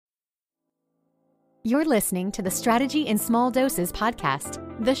You're listening to the Strategy in Small Doses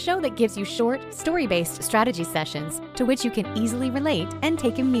podcast, the show that gives you short, story-based strategy sessions to which you can easily relate and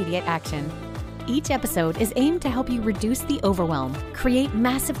take immediate action. Each episode is aimed to help you reduce the overwhelm, create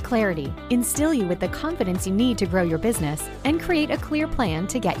massive clarity, instill you with the confidence you need to grow your business, and create a clear plan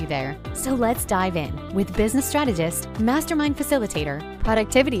to get you there. So let's dive in with business strategist, mastermind facilitator,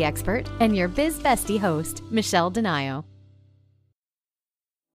 productivity expert, and your biz bestie host, Michelle Donaio.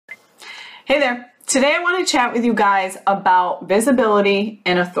 Hey there. Today I want to chat with you guys about visibility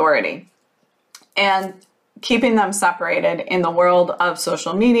and authority and keeping them separated in the world of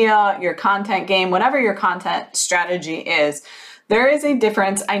social media, your content game, whatever your content strategy is. There is a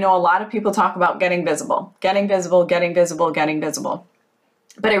difference. I know a lot of people talk about getting visible. But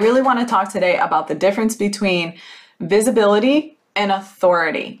I really want to talk today about the difference between visibility and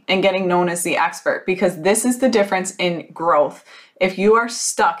authority and getting known as the expert, because this is the difference in growth. If you are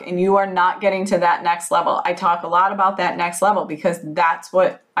stuck and you are not getting to that next level, I talk a lot about that next level because that's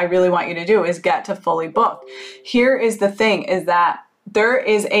what I really want you to do, is get to fully booked. Here is the thing, is that there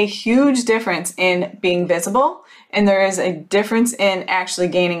is a huge difference in being visible and there is a difference in actually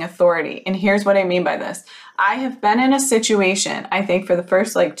gaining authority. And here's what I mean by this. I have been in a situation, I think for the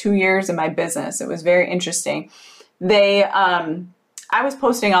first 2 years in my business, it was very interesting. I was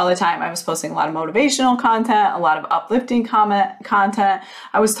posting all the time. I was posting a lot of motivational content, a lot of uplifting content.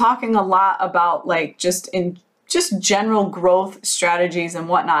 I was talking a lot about just general growth strategies and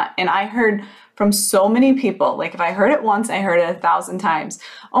whatnot. And I heard from so many people, if I heard it once, I heard it 1,000 times.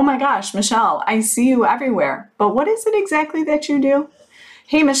 Oh my gosh, Michelle, I see you everywhere. But what is it exactly that you do?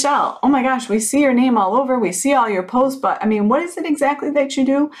 Hey, Michelle, oh my gosh, we see your name all over. We see all your posts, but what is it exactly that you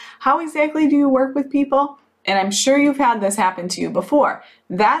do? How exactly do you work with people? And I'm sure you've had this happen to you before.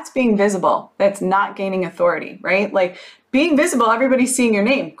 That's being visible. That's not gaining authority, right? Being visible, everybody's seeing your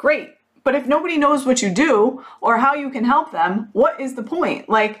name. Great. But if nobody knows what you do or how you can help them, what is the point?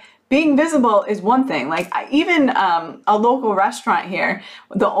 Being visible is one thing. Even a local restaurant here,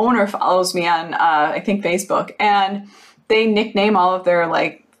 the owner follows me on, I think, Facebook, and they nickname all of their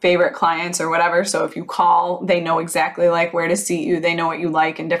favorite clients or whatever. So if you call, they know exactly where to seat you. They know what you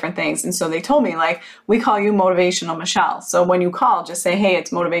like and different things. And so they told me we call you Motivational Michelle. So when you call, just say, hey, it's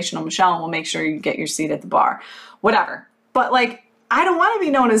Motivational Michelle, and we'll make sure you get your seat at the bar, whatever. But I don't want to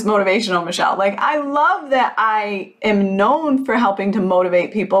be known as Motivational Michelle. I love that I am known for helping to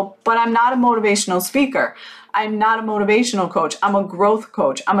motivate people, but I'm not a motivational speaker. I'm not a motivational coach. I'm a growth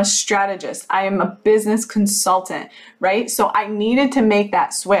coach. I'm a strategist. I am a business consultant, right? So I needed to make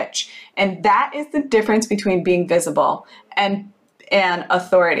that switch. And that is the difference between being visible and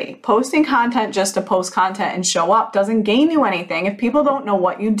authority. Posting content just to post content and show up doesn't gain you anything if people don't know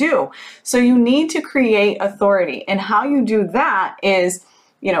what you do. So you need to create authority. And how you do that is,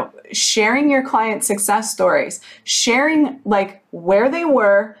 sharing your client success stories, sharing where they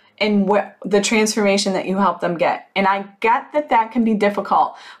were and what the transformation that you help them get. And I get that that can be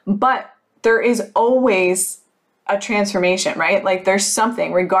difficult, but there is always a transformation, right? There's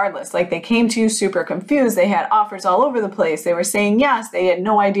something regardless. They came to you super confused. They had offers all over the place. They were saying yes. They had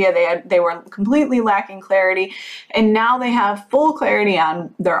no idea. They were completely lacking clarity. And now they have full clarity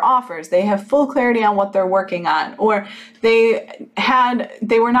on their offers. They have full clarity on what they're working on, or they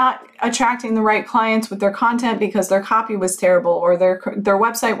were not attracting the right clients with their content because their copy was terrible or their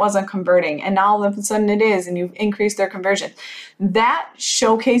website wasn't converting. And now all of a sudden it is, and you've increased their conversion. That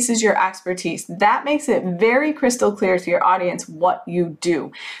showcases your expertise. That makes it very crystal clear to your audience what you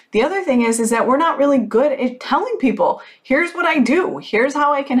do. The other thing is that we're not really good at telling people, here's what I do. Here's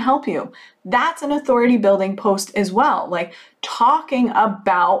how I can help you. That's an authority building post as well. Talking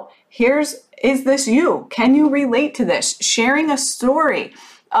about, is this you? Can you relate to this? Sharing a story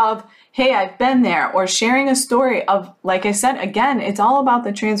of, hey, I've been there, or sharing a story of, like I said, again, it's all about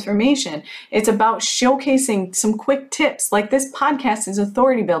the transformation. It's about showcasing some quick tips. This podcast is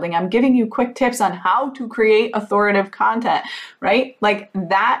authority building. I'm giving you quick tips on how to create authoritative content, right?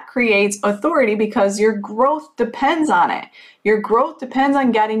 That creates authority because your growth depends on it. Your growth depends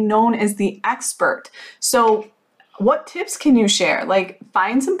on getting known as the expert. So what tips can you share?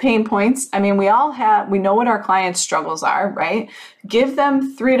 Find some pain points. We know what our clients' struggles are, right? Give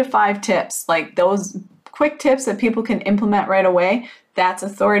them 3 to 5 tips, those quick tips that people can implement right away. That's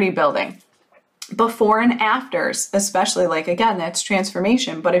authority building. Before and afters, especially, again, that's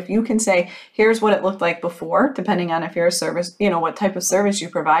transformation. But if you can say, here's what it looked like before, depending on if you're a service, what type of service you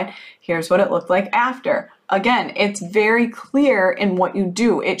provide, here's what it looked like after. Again, it's very clear in what you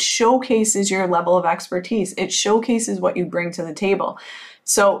do. It showcases your level of expertise. It showcases what you bring to the table.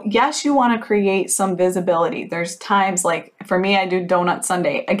 So yes, you want to create some visibility. There's times like for me, I do Donut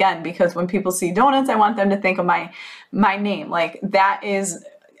Sunday again, because when people see donuts, I want them to think of my name. Like that is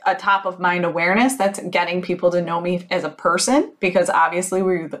a top of mind awareness. That's getting people to know me as a person, because obviously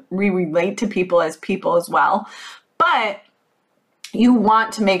we relate to people as well. But you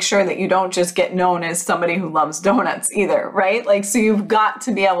want to make sure that you don't just get known as somebody who loves donuts either, right? Like, so you've got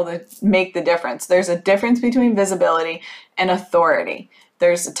to be able to make the difference. There's a difference between visibility and authority.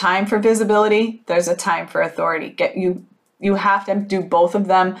 There's a time for visibility. There's a time for authority. You have to do both of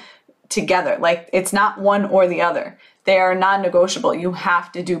them together. Like, it's not one or the other. They are non-negotiable. You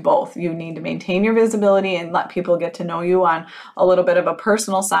have to do both. You need to maintain your visibility and let people get to know you on a little bit of a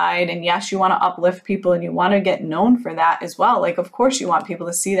personal side. And yes, you want to uplift people and you want to get known for that as well. Like, of course, you want people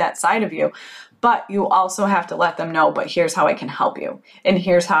to see that side of you, but you also have to let them know, but here's how I can help you. And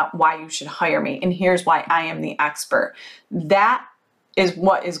here's why you should hire me. And here's why I am the expert. That is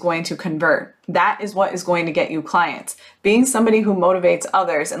what is going to convert. That is what is going to get you clients. Being somebody who motivates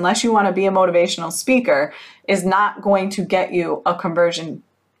others, unless you want to be a motivational speaker, is not going to get you a conversion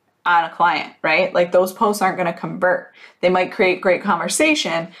on a client, right? Like, those posts aren't going to convert. They might create great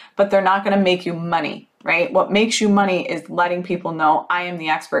conversation, but they're not going to make you money, right? What makes you money is letting people know I am the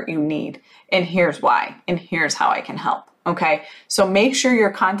expert you need, and here's why, and here's how I can help. Okay, so make sure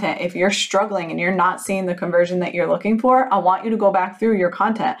your content, if you're struggling and you're not seeing the conversion that you're looking for, I want you to go back through your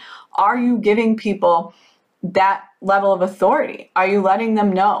content. Are you giving people that level of authority? Are you letting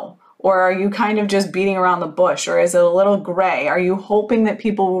them know? Or are you kind of just beating around the bush? Or is it a little gray? Are you hoping that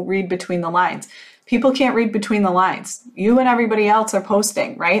people will read between the lines? People can't read between the lines. You and everybody else are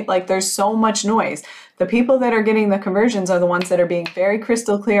posting, right? Like, there's so much noise. The people that are getting the conversions are the ones that are being very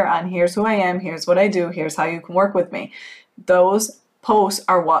crystal clear on here's who I am, here's what I do, here's how you can work with me. Those posts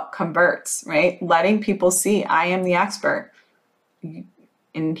are what converts, right? Letting people see I am the expert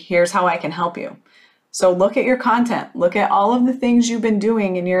and here's how I can help you. So look at your content. Look at all of the things you've been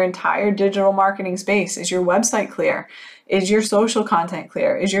doing in your entire digital marketing space. Is your website clear? Is your social content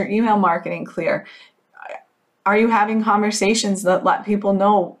clear? Is your email marketing clear? Are you having conversations that let people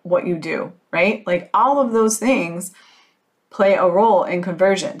know what you do, right? Like, all of those things play a role in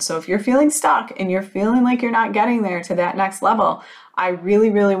conversion. So if you're feeling stuck and you're feeling like you're not getting there to that next level, I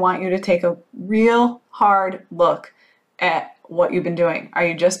really, really want you to take a real hard look at what you've been doing. Are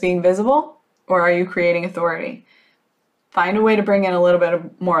you just being visible, or are you creating authority? Find a way to bring in a little bit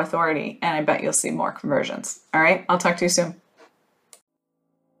of more authority, and I bet you'll see more conversions. All right, I'll talk to you soon.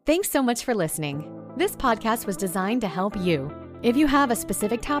 Thanks so much for listening. This podcast was designed to help you. If you have a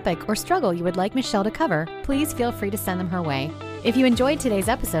specific topic or struggle you would like Michelle to cover, please feel free to send them her way. If you enjoyed today's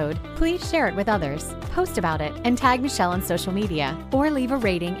episode, please share it with others, post about it, and tag Michelle on social media, or leave a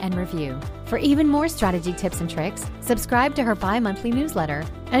rating and review. For even more strategy tips and tricks, subscribe to her bi-monthly newsletter,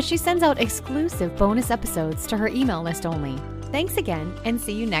 as she sends out exclusive bonus episodes to her email list only. Thanks again, and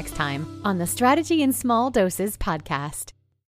see you next time on the Strategy in Small Doses podcast.